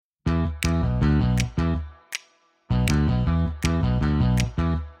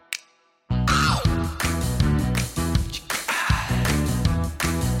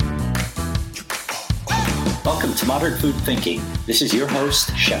Welcome to Modern Food Thinking. This is your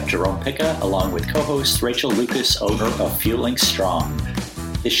host, Chef Jerome Pica, along with co-host Rachel Lucas, owner of Fueling Strong.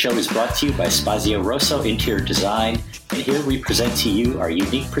 This show is brought to you by Spazio Rosso Interior Design, and here we present to you our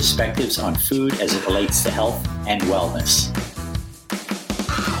unique perspectives on food as it relates to health and wellness.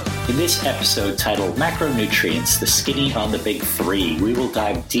 In this episode titled Macronutrients, the skinny on the big three, we will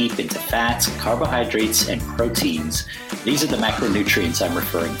dive deep into fats, carbohydrates, and proteins. These are the macronutrients I'm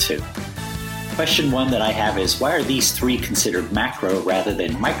referring to. Question one that I have is, why are these three considered macro rather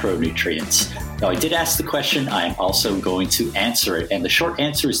than micronutrients? Now, I did ask the question. I am also going to answer it. And the short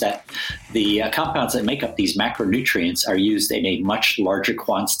answer is that the compounds that make up these macronutrients are used in a much larger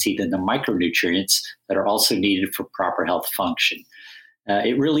quantity than the micronutrients that are also needed for proper health function.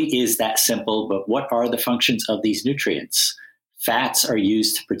 It really is that simple, but what are the functions of these nutrients? Fats are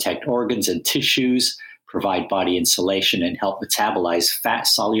used to protect organs and tissues, provide body insulation, and help metabolize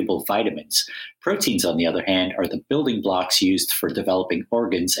fat-soluble vitamins. Proteins, on the other hand, are the building blocks used for developing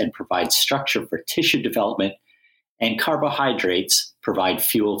organs and provide structure for tissue development, and carbohydrates provide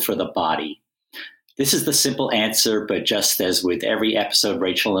fuel for the body. This is the simple answer, but just as with every episode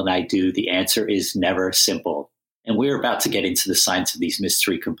Rachel and I do, the answer is never simple. And we're about to get into the science of these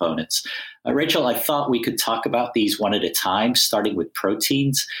mystery components. Rachel, I thought we could talk about these one at a time, starting with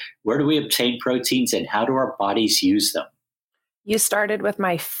proteins. Where do we obtain proteins and how do our bodies use them? You started with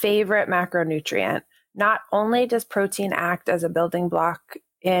my favorite macronutrient. Not only does protein act as a building block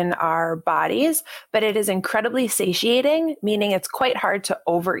in our bodies, but it is incredibly satiating, meaning it's quite hard to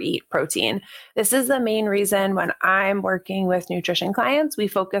overeat protein. This is the main reason when I'm working with nutrition clients, we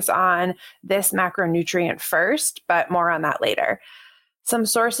focus on this macronutrient first, but more on that later. Some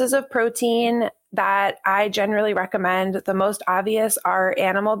sources of protein that I generally recommend, the most obvious are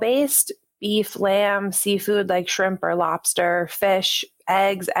animal-based: beef, lamb, seafood like shrimp or lobster, fish,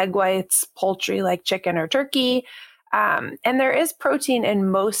 eggs, egg whites, poultry like chicken or turkey. And there is protein in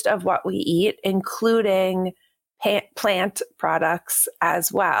most of what we eat, including plant products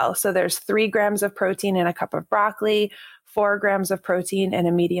as well. So there's 3 grams of protein in a cup of broccoli, 4 grams of protein in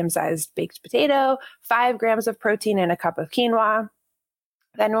a medium-sized baked potato, 5 grams of protein in a cup of quinoa.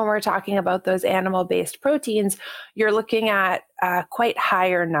 Then when we're talking about those animal-based proteins, you're looking at quite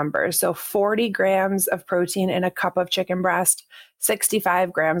higher numbers. So 40 grams of protein in a cup of chicken breast,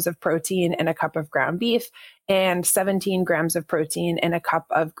 65 grams of protein in a cup of ground beef, and 17 grams of protein in a cup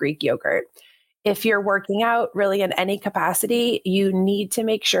of Greek yogurt. If you're working out really in any capacity, you need to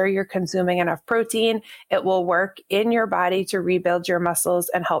make sure you're consuming enough protein. It will work in your body to rebuild your muscles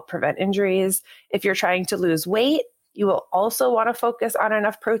and help prevent injuries. If you're trying to lose weight, you will also want to focus on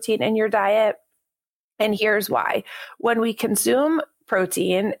enough protein in your diet. And here's why. When we consume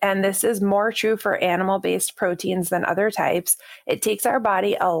protein, and this is more true for animal-based proteins than other types, it takes our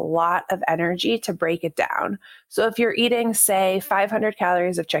body a lot of energy to break it down. So if you're eating, say, 500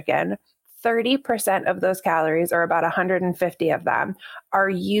 calories of chicken, 30% of those calories, or about 150 of them, are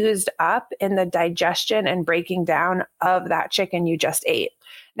used up in the digestion and breaking down of that chicken you just ate.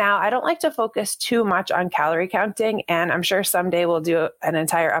 Now, I don't like to focus too much on calorie counting, and I'm sure someday we'll do an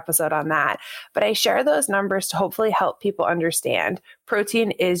entire episode on that. But I share those numbers to hopefully help people understand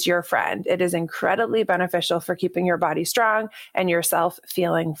protein is your friend. It is incredibly beneficial for keeping your body strong and yourself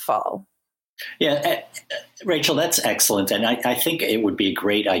feeling full. Yeah, Rachel, that's excellent. And I think it would be a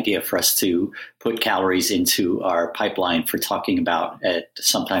great idea for us to put calories into our pipeline for talking about at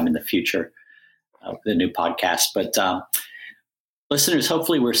sometime in the future, the new podcast. But listeners,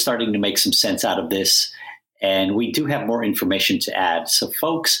 hopefully we're starting to make some sense out of this. And we do have more information to add. So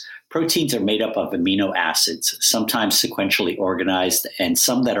folks, proteins are made up of amino acids, sometimes sequentially organized, and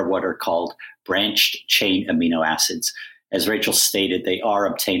some that are what are called branched chain amino acids. As Rachel stated, they are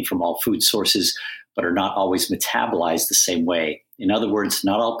obtained from all food sources, but are not always metabolized the same way. In other words,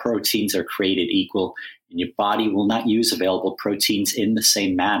 not all proteins are created equal, and your body will not use available proteins in the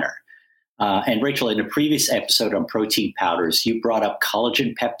same manner. And Rachel, in a previous episode on protein powders, you brought up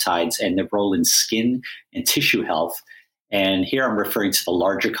collagen peptides and their role in skin and tissue health. And here I'm referring to the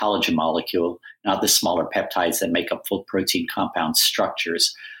larger collagen molecule, not the smaller peptides that make up full protein compound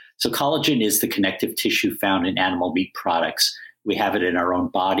structures. So collagen is the connective tissue found in animal meat products. We have it in our own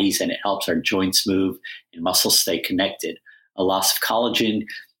bodies, and it helps our joints move and muscles stay connected. A loss of collagen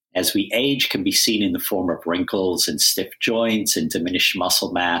as we age can be seen in the form of wrinkles and stiff joints and diminished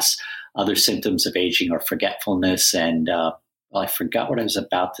muscle mass. Other symptoms of aging are forgetfulness and, I forgot what I was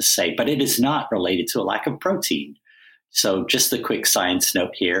about to say, but it is not related to a lack of protein. So just a quick science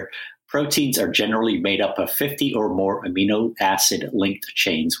note here. Proteins are generally made up of 50 or more amino acid linked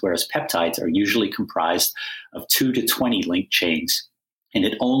chains, whereas peptides are usually comprised of 2 to 20 linked chains. And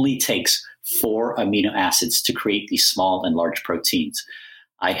it only takes 4 amino acids to create these small and large proteins.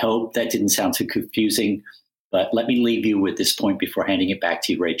 I hope that didn't sound too confusing, but let me leave you with this point before handing it back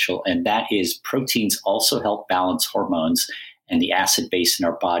to you, Rachel, and that is proteins also help balance hormones and the acid base in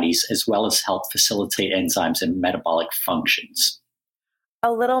our bodies, as well as help facilitate enzymes and metabolic functions.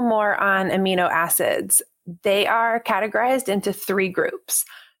 A little more on amino acids. They are categorized into 3 groups.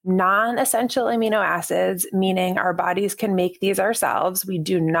 Non-essential amino acids, meaning our bodies can make these ourselves. We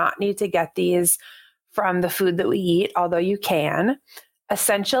do not need to get these from the food that we eat, although you can.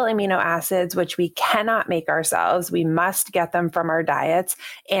 Essential amino acids, which we cannot make ourselves. We must get them from our diets.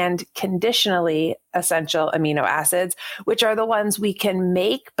 And conditionally essential amino acids, which are the ones we can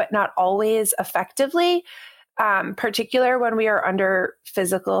make, but not always effectively, particular when we are under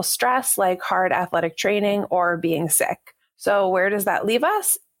physical stress, like hard athletic training or being sick. So where does that leave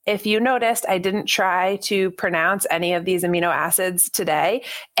us? If you noticed, I didn't try to pronounce any of these amino acids today.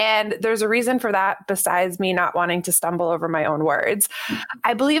 And there's a reason for that besides me not wanting to stumble over my own words.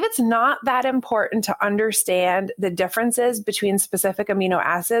 I believe it's not that important to understand the differences between specific amino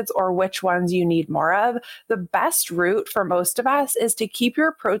acids or which ones you need more of. The best route for most of us is to keep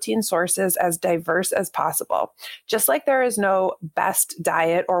your protein sources as diverse as possible. Just like there is no best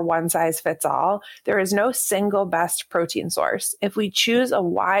diet or one size fits all, there is no single best protein source. If we choose a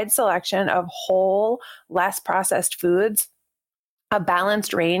wide selection of whole, less processed foods, a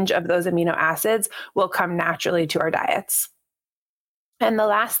balanced range of those amino acids will come naturally to our diets. And the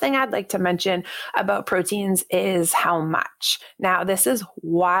last thing I'd like to mention about proteins is how much. Now, this is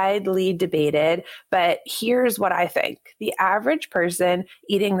widely debated, but here's what I think. The average person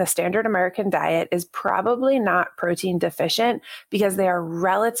eating the standard American diet is probably not protein deficient because they are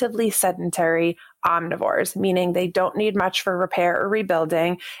relatively sedentary omnivores, meaning they don't need much for repair or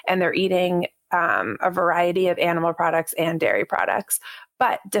rebuilding, and they're eating a variety of animal products and dairy products.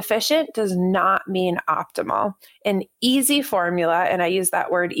 But deficient does not mean optimal. An easy formula, and I use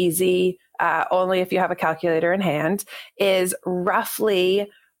that word easy only if you have a calculator in hand, is roughly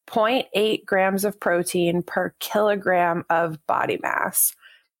 0.8 grams of protein per kilogram of body mass.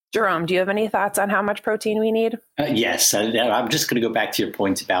 Jerome, do you have any thoughts on how much protein we need? Yes. I'm just going to go back to your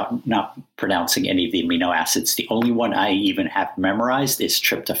point about not pronouncing any of the amino acids. The only one I even have memorized is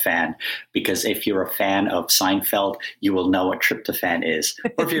tryptophan, because if you're a fan of Seinfeld, you will know what tryptophan is,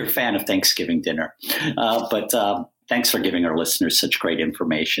 or if you're a fan of Thanksgiving dinner. But thanks for giving our listeners such great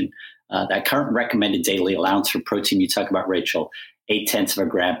information. That current recommended daily allowance for protein you talk about, Rachel, 0.8 of a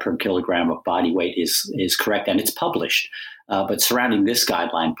gram per kilogram of body weight is correct, and it's published. But surrounding this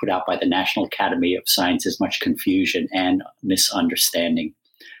guideline put out by the National Academy of Sciences, much confusion and misunderstanding.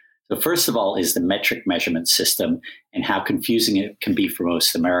 So first of all is the metric measurement system and how confusing it can be for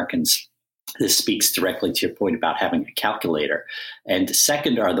most Americans. This speaks directly to your point about having a calculator. And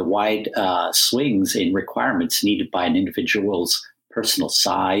second are the wide swings in requirements needed by an individual's personal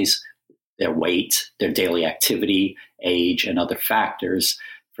size, their weight, their daily activity, age, and other factors.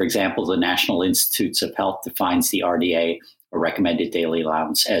 For example, the National Institutes of Health defines the RDA, or recommended daily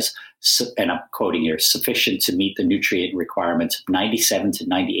allowance, as, and I'm quoting here, sufficient to meet the nutrient requirements of 97 to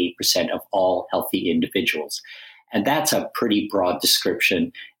 98% of all healthy individuals. And that's a pretty broad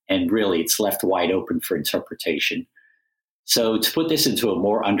description, and really it's left wide open for interpretation. So to put this into a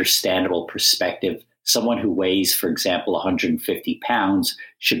more understandable perspective, someone who weighs, for example, 150 pounds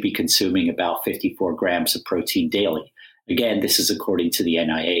should be consuming about 54 grams of protein daily. Again, this is according to the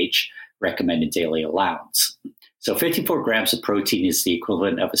NIH recommended daily allowance. So 54 grams of protein is the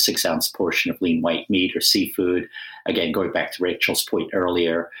equivalent of a 6-ounce portion of lean white meat or seafood. Again, going back to Rachel's point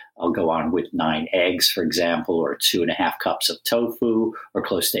earlier, I'll go on with 9 eggs, for example, or 2.5 cups of tofu, or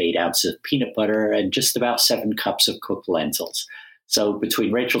close to 8 ounces of peanut butter, and just about 7 cups of cooked lentils. So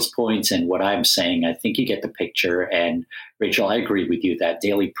between Rachel's points and what I'm saying, I think you get the picture. And Rachel, I agree with you that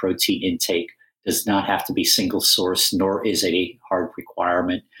daily protein intake does not have to be single source, nor is it a hard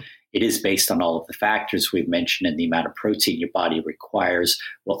requirement. It is based on all of the factors we've mentioned, and the amount of protein your body requires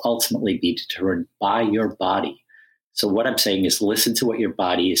will ultimately be determined by your body. So what I'm saying is listen to what your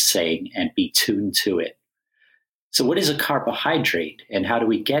body is saying and be tuned to it. So what is a carbohydrate, and how do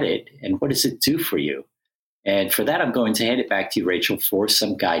we get it, and what does it do for you? And for that, I'm going to hand it back to you, Rachel, for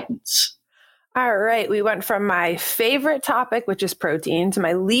some guidance. All right. We went from my favorite topic, which is protein, to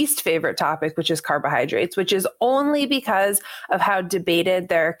my least favorite topic, which is carbohydrates, which is only because of how debated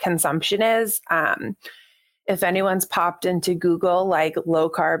their consumption is. If anyone's popped into Google, like low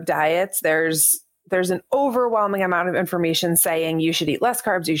carb diets, there's an overwhelming amount of information saying you should eat less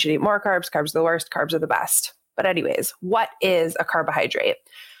carbs, you should eat more carbs, carbs are the worst, carbs are the best. But anyways, what is a carbohydrate?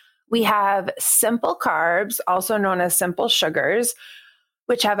 We have simple carbs, also known as simple sugars,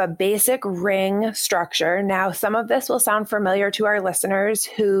 which have a basic ring structure. Now, some of this will sound familiar to our listeners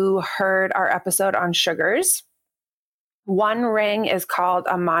who heard our episode on sugars. One ring is called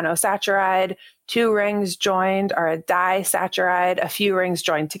a monosaccharide. Two rings joined are a disaccharide. A few rings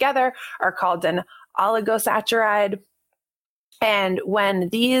joined together are called an oligosaccharide. And when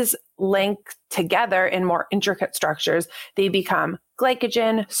these link together in more intricate structures, they become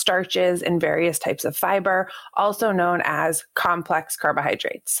glycogen, starches, and various types of fiber, also known as complex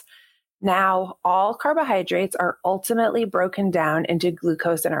carbohydrates. Now, all carbohydrates are ultimately broken down into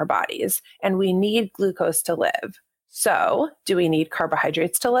glucose in our bodies, and we need glucose to live. So, do we need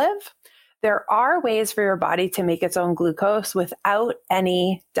carbohydrates to live? There are ways for your body to make its own glucose without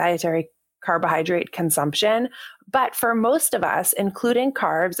any dietary carbohydrate consumption, but for most of us, including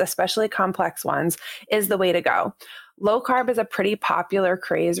carbs, especially complex ones, is the way to go. Low carb is a pretty popular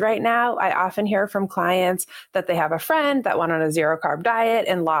craze right now. I often hear from clients that they have a friend that went on a zero carb diet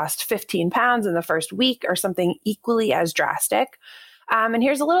and lost 15 pounds in the first week or something equally as drastic. And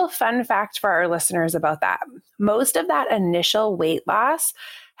here's a little fun fact for our listeners about that. Most of that initial weight loss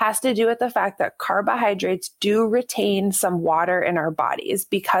has to do with the fact that carbohydrates do retain some water in our bodies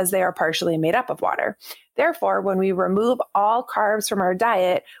because they are partially made up of water. Therefore, when we remove all carbs from our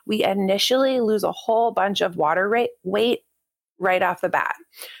diet, we initially lose a whole bunch of water weight right off the bat.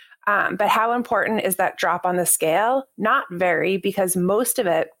 But how important is that drop on the scale? Not very, because most of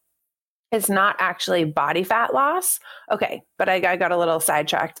it is not actually body fat loss. Okay, but I got a little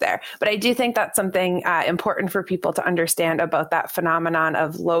sidetracked there. But I do think that's something important for people to understand about that phenomenon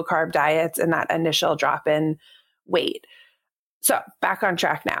of low carb diets and that initial drop in weight. So back on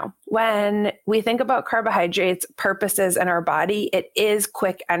track now. When we think about carbohydrates purposes in our body, it is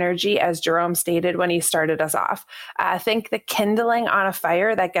quick energy, as Jerome stated when he started us off. Think the kindling on a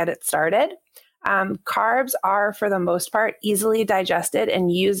fire that gets it started. Carbs are, for the most part, easily digested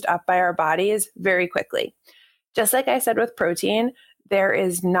and used up by our bodies very quickly. Just like I said with protein, there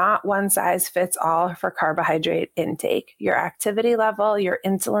is not one size fits all for carbohydrate intake. Your activity level, your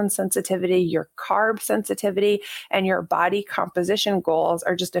insulin sensitivity, your carb sensitivity, and your body composition goals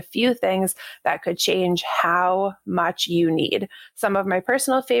are just a few things that could change how much you need. Some of my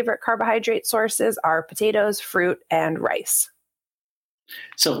personal favorite carbohydrate sources are potatoes, fruit, and rice.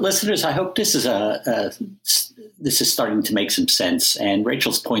 So, listeners, I hope this is starting to make some sense. And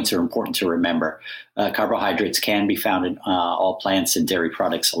Rachel's points are important to remember. Carbohydrates can be found in all plants and dairy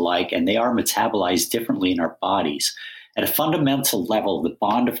products alike, and they are metabolized differently in our bodies. At a fundamental level, the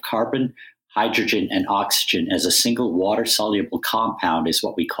bond of carbon, hydrogen, and oxygen as a single water-soluble compound is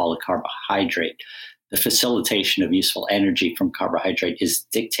what we call a carbohydrate. The facilitation of useful energy from carbohydrate is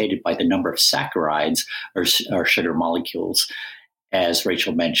dictated by the number of saccharides, or sugar molecules, as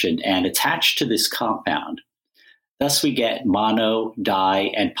Rachel mentioned, and attached to this compound. Thus, we get mono,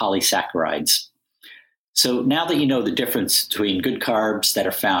 di, and polysaccharides. So now that you know the difference between good carbs that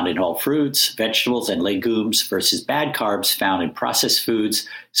are found in whole fruits, vegetables, and legumes versus bad carbs found in processed foods,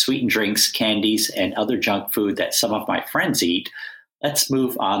 sweetened drinks, candies, and other junk food that some of my friends eat, let's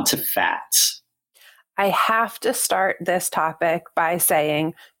move on to fats. I have to start this topic by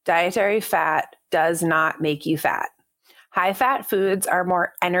saying dietary fat does not make you fat. High-fat foods are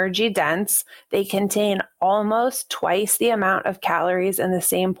more energy dense. They contain almost twice the amount of calories in the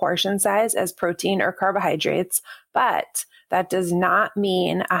same portion size as protein or carbohydrates, but that does not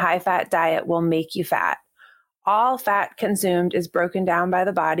mean a high-fat diet will make you fat. All fat consumed is broken down by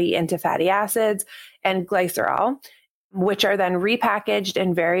the body into fatty acids and glycerol, which are then repackaged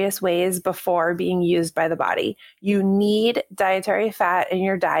in various ways before being used by the body. You need dietary fat in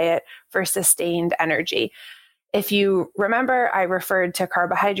your diet for sustained energy. If you remember, I referred to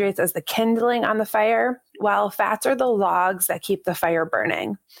carbohydrates as the kindling on the fire. Well, fats are the logs that keep the fire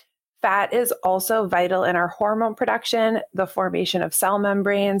burning. Fat is also vital in our hormone production, the formation of cell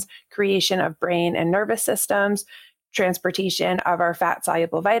membranes, creation of brain and nervous systems, transportation of our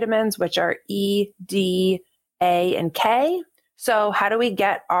fat-soluble vitamins, which are E, D, A, and K. So how do we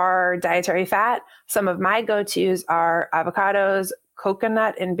get our dietary fat? Some of my go-tos are avocados,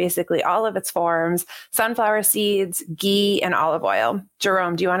 coconut in basically all of its forms, sunflower seeds, ghee, and olive oil.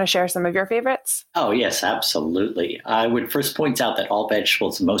 Jerome, do you want to share some of your favorites? Oh, yes, absolutely. I would first point out that all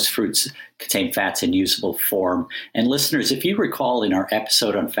vegetables and most fruits contain fats in usable form. And listeners, if you recall in our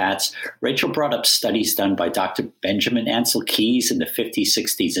episode on fats, Rachel brought up studies done by Dr. Benjamin Ansel Keys in the 50s,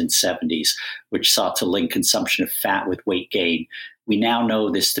 60s, and 70s, which sought to link consumption of fat with weight gain. We now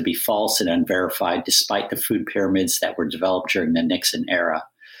know this to be false and unverified, despite the food pyramids that were developed during the Nixon era.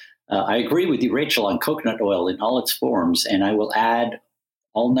 I agree with you, Rachel, on coconut oil in all its forms, and I will add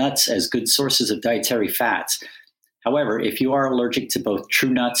all nuts as good sources of dietary fats. However, if you are allergic to both true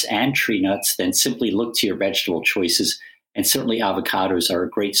nuts and tree nuts, then simply look to your vegetable choices, and certainly avocados are a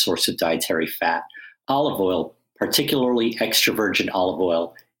great source of dietary fat. Olive oil, particularly extra virgin olive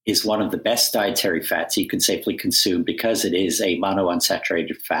oil, is one of the best dietary fats you can safely consume because it is a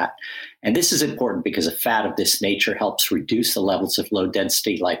monounsaturated fat. And this is important because a fat of this nature helps reduce the levels of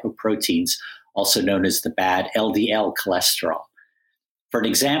low-density lipoproteins, also known as the bad LDL cholesterol. For an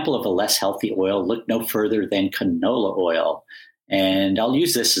example of a less healthy oil, look no further than canola oil. And I'll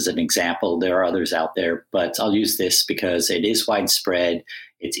use this as an example. There are others out there, but I'll use this because it is widespread.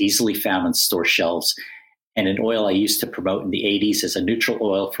 It's easily found on store shelves, and an oil I used to promote in the 80s as a neutral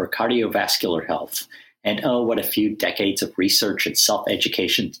oil for cardiovascular health. And oh, what a few decades of research and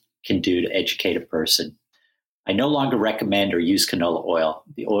self-education can do to educate a person. I no longer recommend or use canola oil.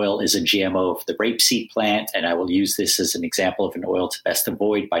 The oil is a GMO of the rapeseed plant, and I will use this as an example of an oil to best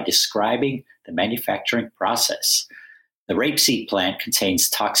avoid by describing the manufacturing process. The rapeseed plant contains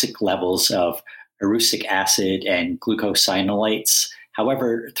toxic levels of erucic acid and glucosinolates.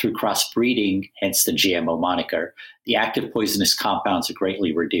 However, through crossbreeding, hence the GMO moniker, the active poisonous compounds are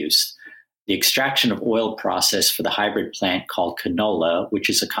greatly reduced. The extraction of oil process for the hybrid plant called canola, which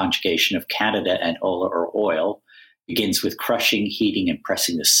is a conjugation of Canada and ola or oil, begins with crushing, heating, and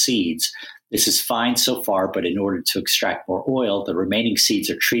pressing the seeds. This is fine so far, but in order to extract more oil, the remaining seeds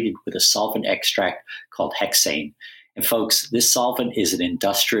are treated with a solvent extract called hexane. And folks, this solvent is an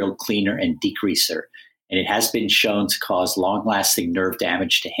industrial cleaner and degreaser, and it has been shown to cause long-lasting nerve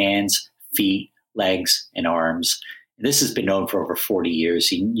damage to hands, feet, legs, and arms. This has been known for over 40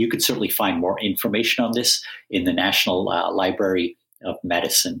 years. You could certainly find more information on this in the National Library of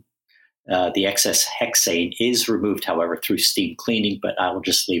Medicine. The excess hexane is removed, however, through steam cleaning, but I will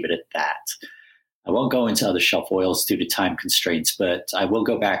just leave it at that. I won't go into other shelf oils due to time constraints, but I will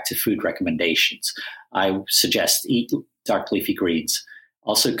go back to food recommendations. I suggest eat dark leafy greens.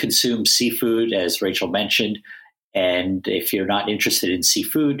 Also consume seafood, as Rachel mentioned. And if you're not interested in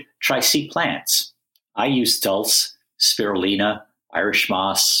seafood, try sea plants. I use dulse, spirulina, Irish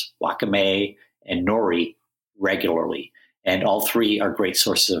moss, wakame, and nori regularly. And all three are great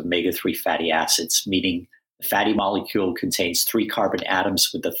sources of omega-3 fatty acids, meaning the fatty molecule contains 3 carbon atoms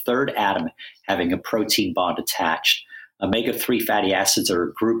with the third atom having a protein bond attached. Omega-3 fatty acids are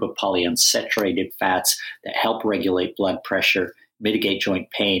a group of polyunsaturated fats that help regulate blood pressure, mitigate joint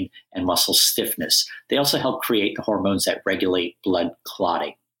pain, and muscle stiffness. They also help create the hormones that regulate blood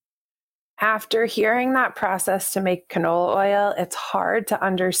clotting. After hearing that process to make canola oil, it's hard to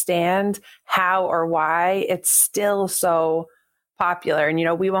understand how or why it's still so popular.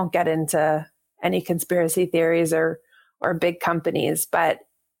 And, we won't get into any conspiracy theories or big companies, but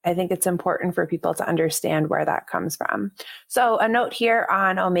I think it's important for people to understand where that comes from. So a note here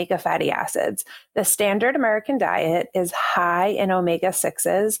on omega fatty acids. The standard American diet is high in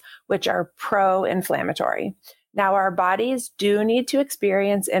omega-6s, which are pro-inflammatory. Now, our bodies do need to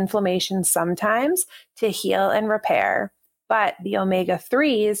experience inflammation sometimes to heal and repair, but the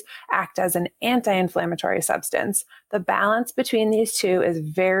omega-3s act as an anti-inflammatory substance. The balance between these two is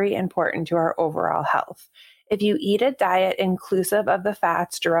very important to our overall health. If you eat a diet inclusive of the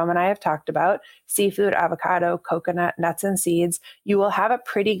fats Jerome and I have talked about, seafood, avocado, coconut, nuts, and seeds, you will have a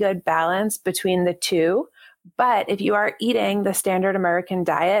pretty good balance between the two. But if you are eating the standard American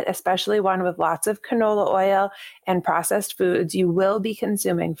diet, especially one with lots of canola oil and processed foods, you will be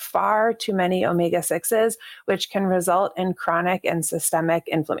consuming far too many omega-6s, which can result in chronic and systemic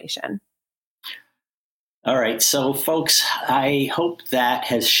inflammation. All right. So, folks, I hope that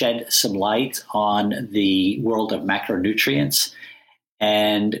has shed some light on the world of macronutrients.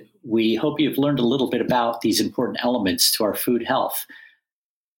 And we hope you've learned a little bit about these important elements to our food health.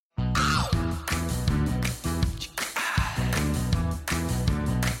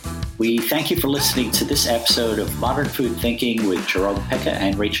 We thank you for listening to this episode of Modern Food Thinking with Jerome Pecca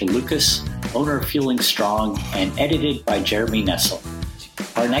and Rachel Lucas, owner of Fueling Strong, and edited by Jeremy Nessel.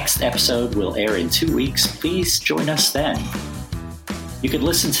 Our next episode will air in 2 weeks. Please join us then. You can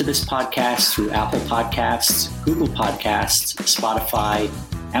listen to this podcast through Apple Podcasts, Google Podcasts, Spotify,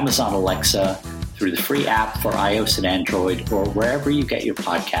 Amazon Alexa, through the free app for iOS and Android, or wherever you get your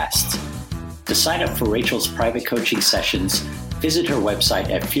podcasts. To sign up for Rachel's private coaching sessions, visit her website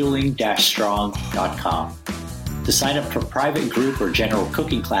at fueling-strong.com. To sign up for private group or general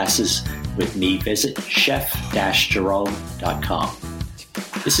cooking classes with me, visit chef-jerome.com.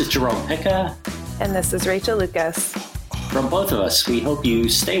 This is Jerome Pecca. And this is Rachel Lucas. From both of us, we hope you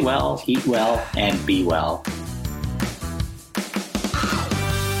stay well, eat well, and be well.